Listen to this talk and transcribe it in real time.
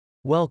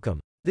Welcome.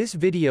 This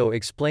video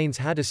explains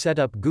how to set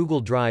up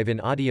Google Drive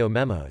in Audio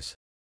Memos.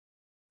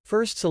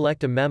 First,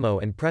 select a memo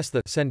and press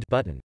the Send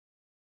button.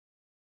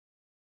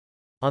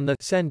 On the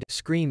Send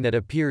screen that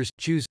appears,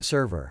 choose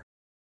Server.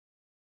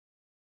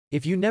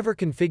 If you never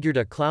configured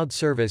a cloud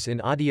service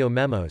in Audio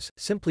Memos,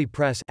 simply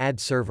press Add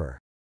Server.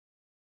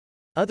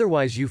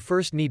 Otherwise, you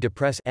first need to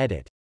press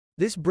Edit.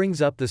 This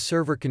brings up the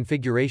server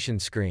configuration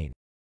screen.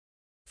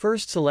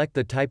 First, select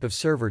the type of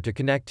server to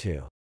connect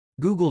to.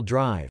 Google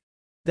Drive.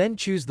 Then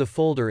choose the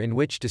folder in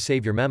which to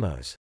save your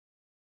memos.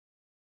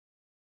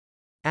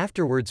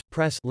 Afterwards,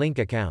 press Link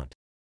Account.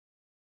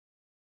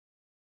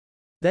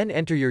 Then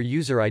enter your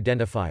user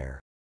identifier.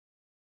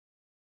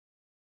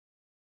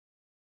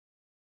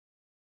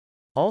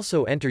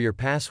 Also enter your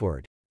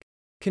password.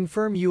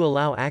 Confirm you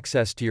allow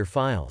access to your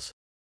files.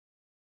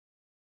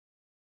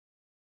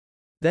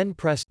 Then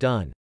press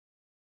Done.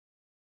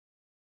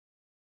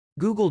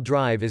 Google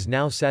Drive is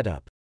now set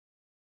up.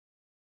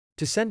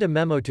 To send a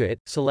memo to it,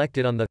 select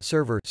it on the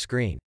Server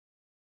screen.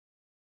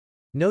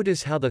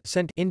 Notice how the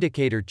Sent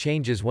indicator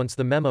changes once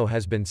the memo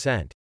has been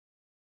sent.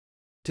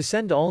 To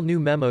send all new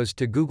memos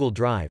to Google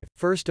Drive,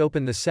 first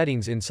open the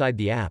settings inside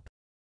the app.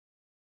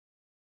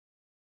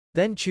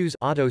 Then choose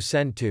Auto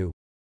Send to,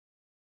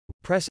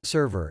 press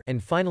Server,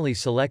 and finally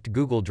select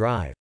Google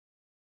Drive.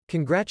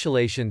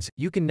 Congratulations,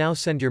 you can now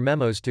send your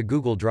memos to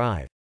Google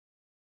Drive.